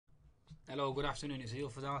Hello, good afternoon. It's Adil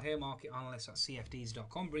Fazal here, market analyst at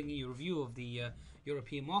CFDs.com, bringing you a review of the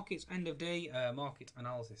European markets, end of day market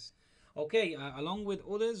analysis. Okay, along with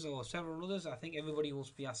others or several others, I think everybody will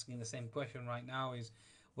be asking the same question right now: is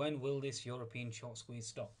when will this European short squeeze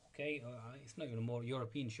stop? Okay, it's not even a more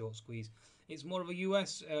European short squeeze; it's more of a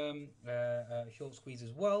US short squeeze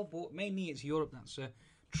as well. But mainly, it's Europe that's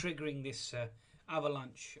triggering this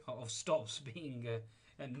avalanche of stops being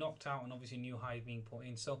knocked out, and obviously new highs being put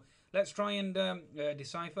in. So let's try and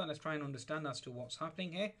decipher. Let's try and understand as to what's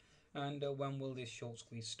happening here, and when will this short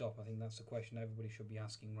squeeze stop? I think that's the question everybody should be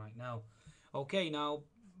asking right now. Okay, now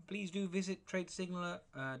please do visit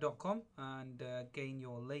tradesignaler.com and gain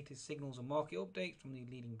your latest signals and market updates from the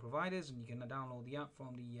leading providers, and you can download the app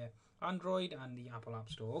from the Android and the Apple App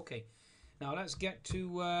Store. Okay, now let's get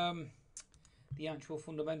to the actual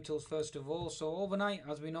fundamentals first of all. So overnight,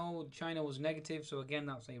 as we know, China was negative, so again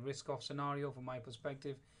that's a risk-off scenario from my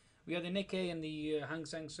perspective. We had the Nikkei and the Hang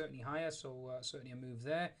Seng certainly higher, so certainly a move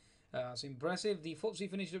there. That's impressive. The FTSE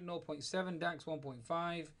finished up 0.7, DAX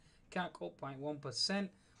 1.5, CAC up by 1%,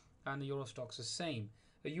 and the Euro Stoxx the same.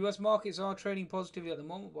 The US markets are trading positively at the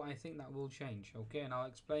moment, but I think that will change. Okay, and I'll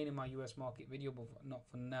explain in my US market video, but not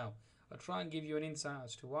for now. I'll try and give you an insight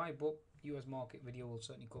as to why, but US market video will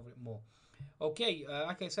certainly cover it more. Okay,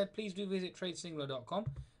 like I said, please do visit tradesignaler.com.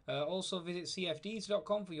 Also visit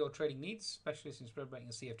cfds.com for your trading needs, specialists in spread betting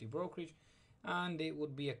and CFD brokerage. And it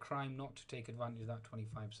would be a crime not to take advantage of that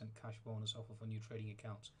 25% cash bonus offer for new trading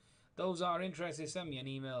accounts. Those that are interested, send me an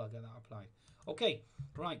email, I'll get that applied. Okay,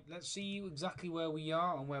 right, let's see exactly where we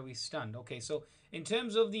are and where we stand. Okay, so in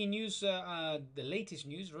terms of the news, the latest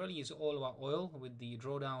news really is all about oil, with the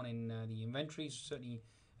drawdown in the inventories, certainly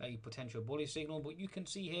a potential bullish signal. But you can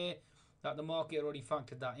see here that the market already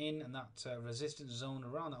factored that in, and that resistance zone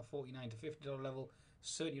around that $49 to $50 level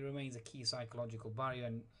certainly remains a key psychological barrier,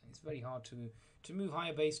 and it's very hard to move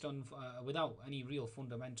higher based on without any real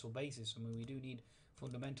fundamental basis. I mean, we do need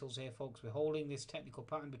fundamentals here, folks. We're holding this technical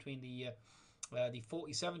pattern between the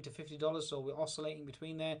 $47 to $50, so we're oscillating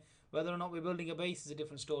between there. Whether or not we're building a base is a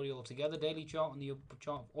different story altogether. Daily chart on the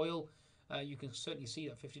chart of oil, you can certainly see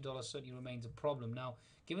that $50 certainly remains a problem. Now,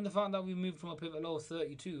 given the fact that we moved from a pivot low of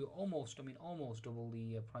 32, almost double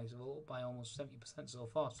the price of oil, by almost 70% so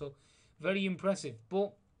far. So very impressive,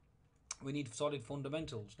 but we need solid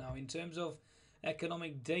fundamentals. Now, in terms of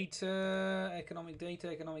economic data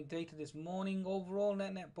this morning, overall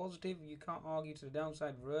net positive. You can't argue to the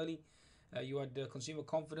downside really. You had the consumer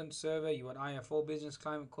confidence survey, you had IFO business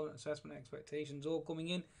climate assessment expectations all coming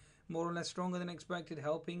in more or less stronger than expected,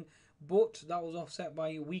 helping, but that was offset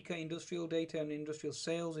by weaker industrial data and industrial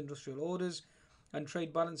sales, industrial orders, and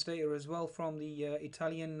trade balance data as well from the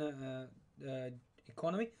Italian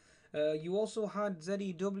economy. You also had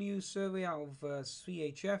ZEW survey out of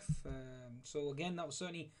CHF, so again that was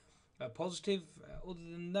certainly positive. Other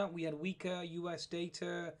than that, we had weaker US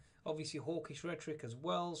data, obviously hawkish rhetoric as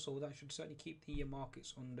well, so that should certainly keep the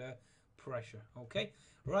markets under pressure. Okay,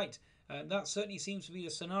 right. That certainly seems to be the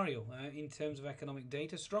scenario in terms of economic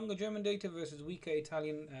data. Stronger German data versus weaker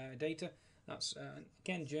Italian data. That's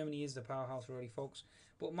again, Germany is the powerhouse really, folks.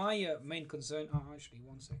 But my main concern... Oh, actually,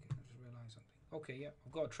 one second. I just realised something. Okay, yeah,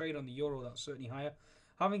 I've got a trade on the euro that's certainly higher.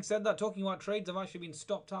 Having said that, talking about trades, I've actually been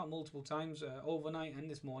stopped out multiple times overnight and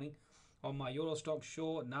this morning on my Euro Stoxx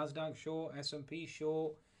short, Nasdaq short, S&P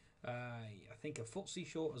short. I think a FTSE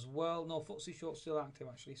short as well. No, FTSE short still active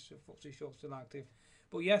actually. FTSE short still active.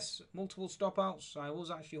 But yes, multiple stop outs. I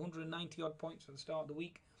was actually 190 odd points at the start of the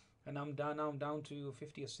week, and I'm down to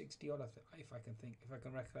 50 or 60 odd, if I can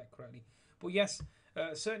recollect correctly. But yes,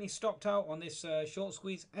 certainly stopped out on this short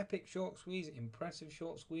squeeze, epic short squeeze, impressive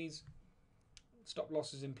short squeeze. Stop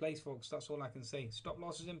losses in place, folks. That's all I can say. Stop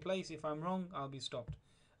losses in place. If I'm wrong, I'll be stopped,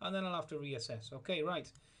 and then I'll have to reassess. Okay,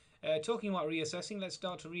 right. Talking about reassessing, let's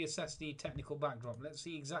start to reassess the technical backdrop. Let's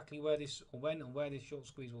see exactly where this, or when and where this short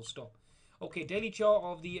squeeze will stop. Okay, daily chart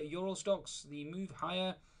of the Euro Stoxx, the move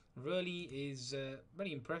higher really is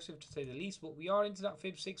very impressive to say the least, but we are into that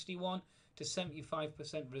fib 61 to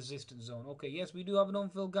 75% resistance zone. Okay, yes, we do have an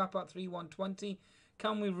unfilled gap at 3120.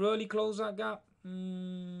 Can we really close that gap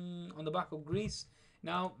on the back of Greece?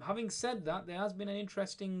 Now, having said that, there has been an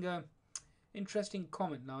interesting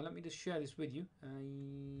comment. Now, let me just share this with you.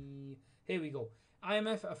 Here we go.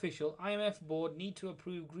 IMF official, IMF board need to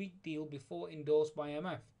approve Greek deal before endorsed by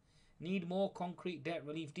IMF. Need more concrete debt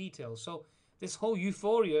relief details. So this whole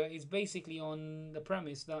euphoria is basically on the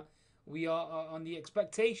premise that we are on the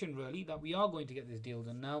expectation really that we are going to get this deal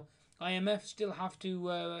done. Now IMF still have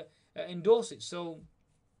to endorse it, so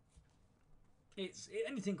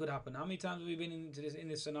anything could happen. How many times have we been into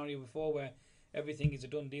this scenario before where everything is a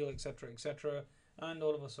done deal, etc., etc. And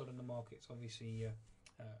all of a sudden the market's obviously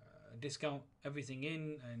discount everything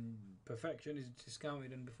in, and perfection is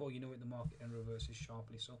discounted, and before you know it, the market then reverses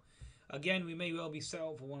sharply. So again, we may well be set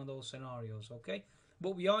up for one of those scenarios. Okay,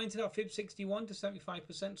 but we are into that FIB 61 to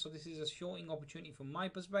 75%, so this is a shorting opportunity from my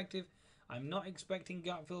perspective. I'm not expecting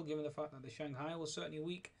gap fill, given the fact that the Shanghai was certainly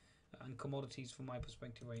weak, and commodities from my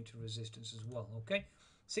perspective are into resistance as well. Okay,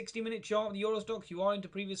 60-minute chart of the Euro Stoxx, you are into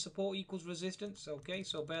previous support equals resistance. Okay,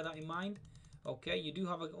 so bear that in mind. Okay, you do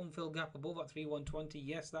have an unfilled gap above at 3120.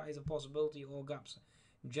 Yes, that is a possibility. All gaps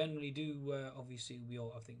generally do. Obviously,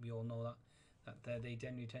 I think we all know that they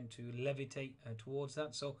generally tend to levitate towards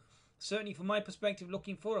that. So certainly, from my perspective,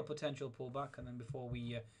 looking for a potential pullback, and then before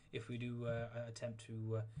we, if we do attempt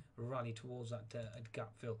to rally towards that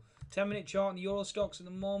gap fill. 10-minute chart on the Euro Stoxx at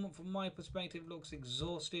the moment, from my perspective, looks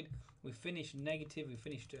exhausted. We finished negative. We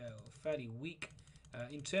finished fairly weak.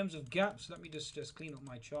 In terms of gaps, let me just clean up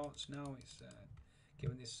my charts now. It's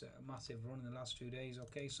given this massive run in the last 2 days.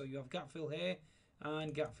 Okay, so you have gap fill here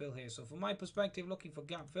and gap fill here. So from my perspective, looking for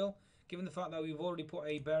gap fill, given the fact that we've already put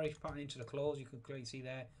a bearish pattern into the close, you can clearly see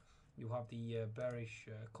there you have the bearish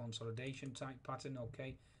consolidation type pattern.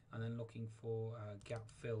 Okay, and then looking for gap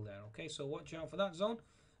fill there. Okay, so watch out for that zone.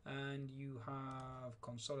 And you have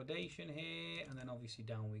consolidation here, and then obviously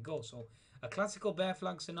down we go. So a classical bear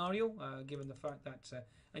flag scenario, given the fact that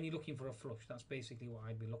and you're looking for a flush. That's basically what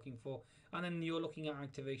I'd be looking for. And then you're looking at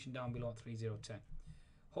activation down below at 3010.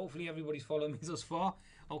 Hopefully everybody's following me thus far.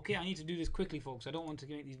 Okay, I need to do this quickly, folks. I don't want to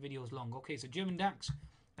make these videos long. Okay, so German DAX.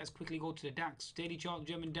 Let's quickly go to the DAX. Daily chart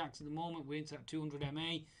German DAX at the moment. We're into that 200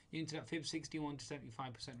 MA. You're into that FIB 61 to 75%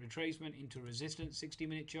 retracement, into resistance.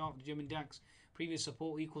 60-minute chart the German DAX. Previous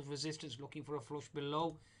support equals resistance, looking for a flush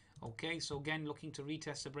below. Okay, so again, looking to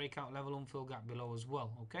retest the breakout level, unfilled gap below as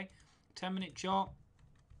well. Okay, 10-minute chart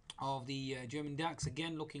of the German DAX,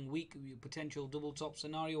 again looking weak, potential double top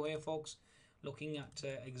scenario here, folks. Looking at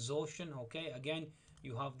exhaustion. Okay, again,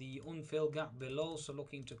 you have the unfilled gap below, so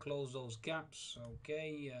looking to close those gaps.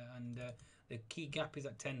 Okay, and the key gap is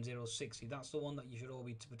at 10.060. That's the one that you should all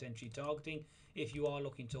be potentially targeting if you are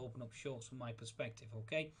looking to open up shorts from my perspective.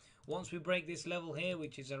 Okay, once we break this level here,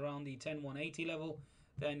 which is around the 10.180 level,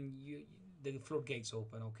 then the floodgates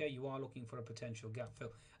open. Okay, you are looking for a potential gap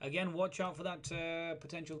fill. Again, watch out for that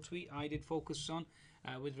potential tweet I did focus on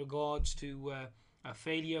with regards to a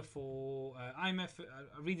failure for IMF.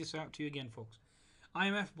 I'll read this out to you again, folks.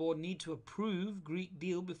 IMF board need to approve Greek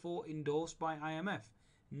deal before endorsed by IMF.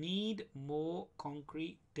 Need more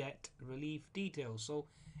concrete debt relief details. So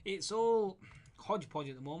it's all hodgepodge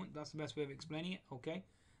at the moment. That's the best way of explaining it. Okay,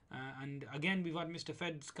 and again, we've had Mr.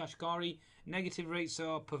 Fed's Kashkari. Negative rates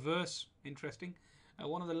are perverse. Interesting.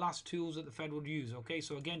 One of the last tools that the Fed would use. Okay,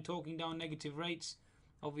 so again, talking down negative rates.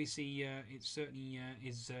 Obviously, it certainly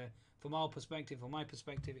is from our perspective, from my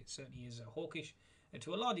perspective, it certainly is hawkish.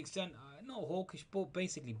 To a large extent, not hawkish, but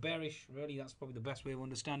basically bearish. Really, that's probably the best way of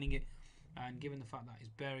understanding it. And given the fact that it's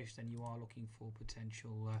bearish, then you are looking for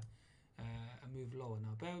potential a move lower.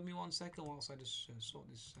 Now, bear with me 1 second whilst I just sort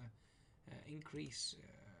this increase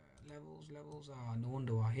levels. No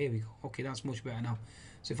wonder why. Here we go. Okay, that's much better now.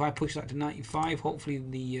 So if I push that to 95, hopefully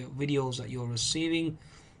the videos that you're receiving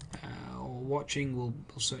or watching will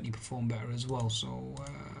certainly perform better as well. So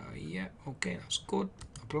yeah, okay, that's good.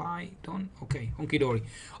 Apply, done. Okay, hunky dory.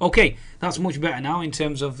 Okay, that's much better now in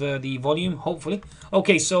terms of the volume, hopefully.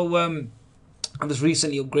 Okay, so I was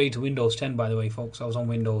recently upgraded to Windows 10, by the way, folks. I was on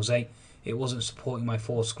Windows 8. It wasn't supporting my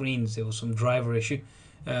 4 screens. There was some driver issue.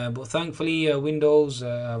 But thankfully, Windows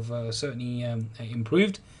have certainly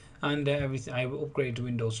improved. And everything, I upgraded to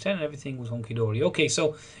Windows 10 and everything was hunky-dory. Okay,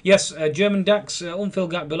 so yes, German DAX,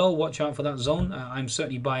 unfilled gap below. Watch out for that zone. I'm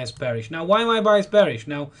certainly biased bearish. Now, why am I biased bearish?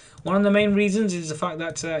 Now, one of the main reasons is the fact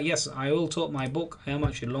that, yes, I will talk my book. I am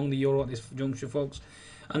actually long the euro at this juncture, folks.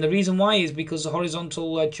 And the reason why is because the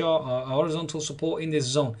horizontal chart, horizontal support in this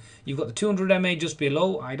zone. You've got the 200 MA just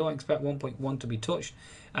below. I don't expect 1.1 to be touched.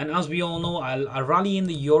 And as we all know, a rally in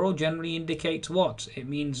the euro generally indicates what? It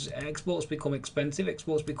means exports become expensive.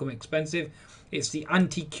 Exports become expensive. It's the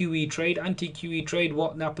anti-QE trade. Anti-QE trade,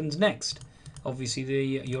 what happens next? Obviously,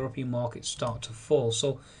 the European markets start to fall.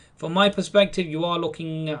 So, from my perspective, you are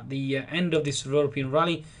looking at the end of this European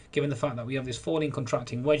rally, given the fact that we have this falling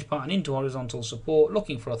contracting wedge pattern into horizontal support,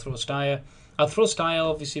 looking for a thrust higher. A thrust higher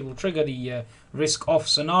obviously will trigger the risk off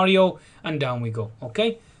scenario, and down we go.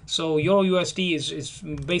 Okay, so Euro USD is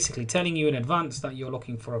basically telling you in advance that you're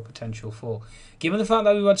looking for a potential fall. Given the fact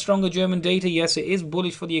that we've had stronger German data, yes, it is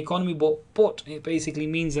bullish for the economy, but it basically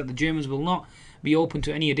means that the Germans will not be open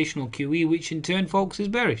to any additional QE, which in turn, folks, is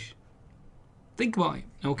bearish. Think about it.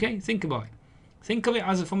 Okay, think about it. Think of it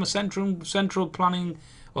as from a central planning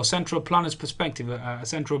or central planner's perspective, a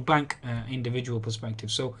central bank individual perspective.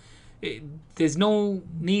 So there's no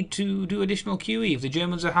need to do additional QE. If the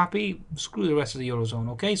Germans are happy, screw the rest of the Eurozone.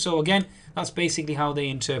 Okay, so again, that's basically how they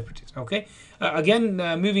interpret it. Okay, again,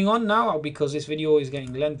 moving on now, because this video is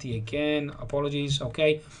getting lengthy again. Apologies.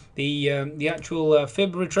 Okay, the actual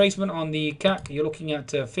fib retracement on the CAC, you're looking at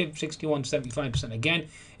fib 61.75% again.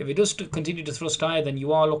 If it does continue to thrust higher, then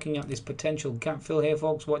you are looking at this potential gap fill here,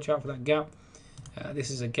 folks. Watch out for that gap. This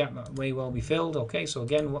is a gap that may well be filled. Okay, so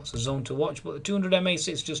again, what's the zone to watch? But the 200 MA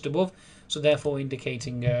sits just above, so therefore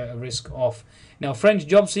indicating a risk off. Now, French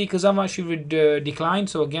job seekers have actually declined,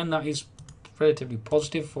 so again, that is relatively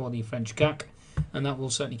positive for the French CAC, and that will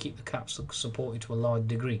certainly keep the CAC supported to a large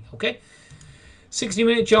degree. Okay,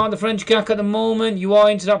 60-minute chart, the French CAC at the moment, you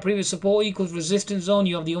are into that previous support equals resistance zone.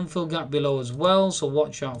 You have the unfilled gap below as well, so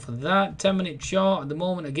watch out for that. 10-minute chart at the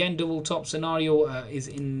moment, again, double top scenario is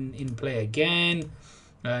in play again,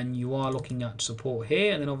 and you are looking at support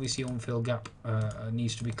here, and then obviously unfilled gap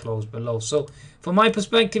needs to be closed below. So from my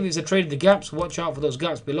perspective, it's a trade of the gaps. Watch out for those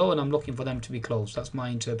gaps below, and I'm looking for them to be closed. That's my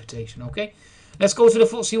interpretation. Okay, let's go to the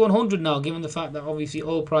FTSE 100 now, given the fact that obviously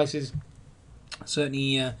oil prices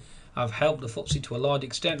certainly have helped the FTSE to a large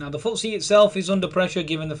extent. Now, the FTSE itself is under pressure,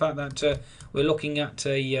 given the fact that we're looking at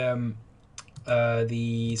the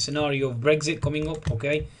scenario of Brexit coming up.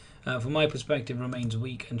 Okay, from my perspective, remains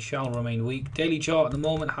weak and shall remain weak. Daily chart at the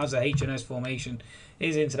moment has a HNS formation,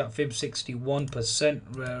 is into that fib 61%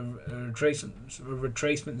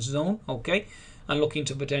 retracement zone. Okay, and looking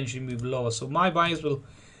to potentially move lower. So my buyers will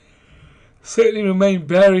certainly remain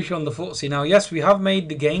bearish on the FTSE. Now, yes, we have made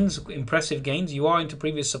the gains, impressive gains. You are into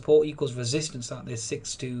previous support equals resistance at this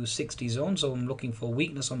 6260 zone. So I'm looking for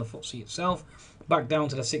weakness on the FTSE itself. Back down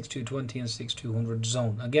to the 6220 and 6200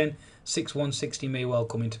 zone. Again, 6160 may well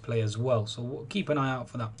come into play as well. So we'll keep an eye out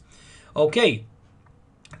for that. Okay.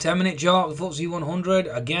 10-minute chart of the FTSE 100.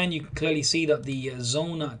 Again, you can clearly see that the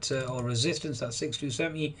zone at or resistance at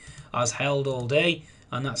 6270 has held all day,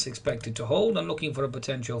 and that's expected to hold. I'm looking for a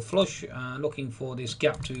potential flush, looking for this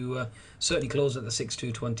gap to certainly close at the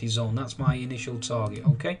 6220 zone. That's my initial target,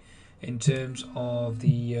 okay, in terms of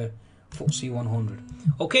the FTSE 100.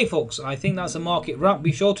 Okay, folks, I think that's a market wrap.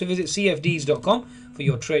 Be sure to visit cfds.com for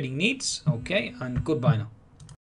your trading needs, okay, and goodbye now.